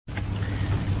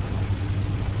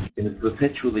In the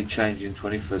perpetually changing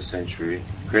 21st century,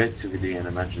 creativity and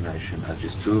imagination are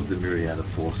just two of the myriad of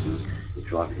forces that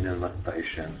drive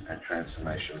innovation and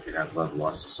transformation within our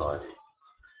globalized society.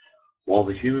 While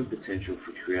the human potential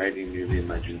for creating newly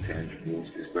imagined tangibles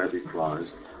is greatly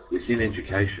prized, within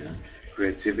education,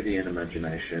 creativity and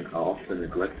imagination are often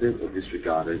neglected or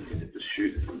disregarded in the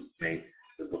pursuit to meet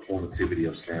the performativity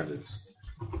of standards.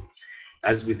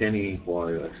 As with any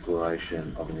inquiry or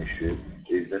exploration of an issue,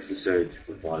 it is necessary to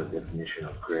provide a definition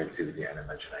of creativity and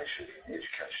imagination in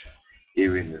education,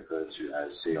 herein referred to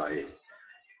as CIE.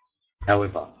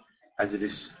 However, as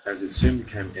it soon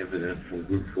became evident from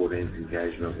Group 14's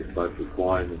engagement with both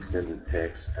required and extended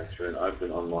text and through an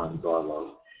open online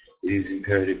dialogue, it is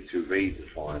imperative to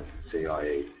redefine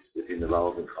CIE within the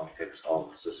relevant context of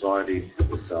society,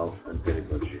 the self, and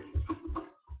pedagogy.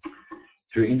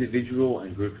 Through individual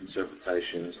and group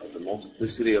interpretations of the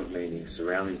multiplicity of meanings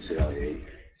surrounding CIE,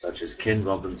 such as Ken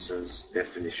Robinson's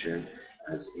definition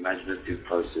as imaginative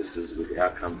processes with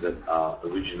outcomes that are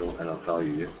original and of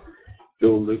value,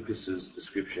 Bill Lucas's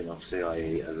description of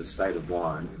CIE as a state of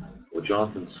mind, or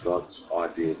Jonathan Scott's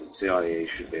idea that CIE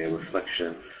should be a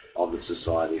reflection of the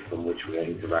society from which we are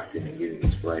interacting and getting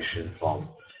inspiration from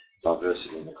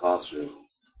diversity in the classroom.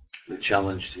 The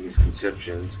challenge to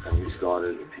misconceptions and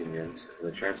misguided opinions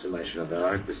and the transformation of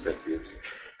our own perspectives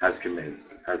has commenced,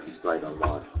 as displayed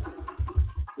online.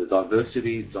 The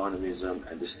diversity, dynamism,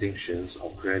 and distinctions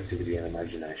of creativity and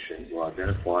imagination were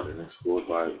identified and explored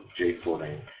by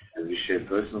G14 as we shared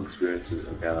personal experiences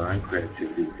about our own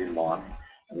creativity within life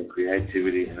and the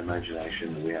creativity and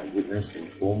imagination that we have witnessed in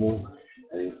formal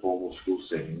and informal school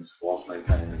settings whilst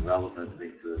maintaining a relevant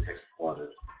link to the text provided.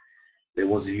 There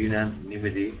was a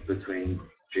unanimity between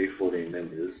G14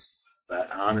 members that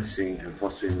harnessing and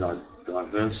fostering a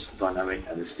diverse, dynamic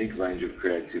and distinct range of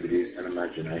creativities and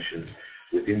imaginations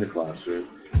within the classroom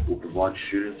will provide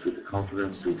students with the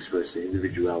confidence to express their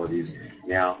individualities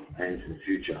now and into the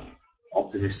future,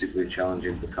 optimistically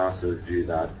challenging Picasso's view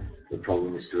that the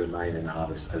problem is to remain an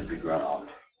artist as we grow up.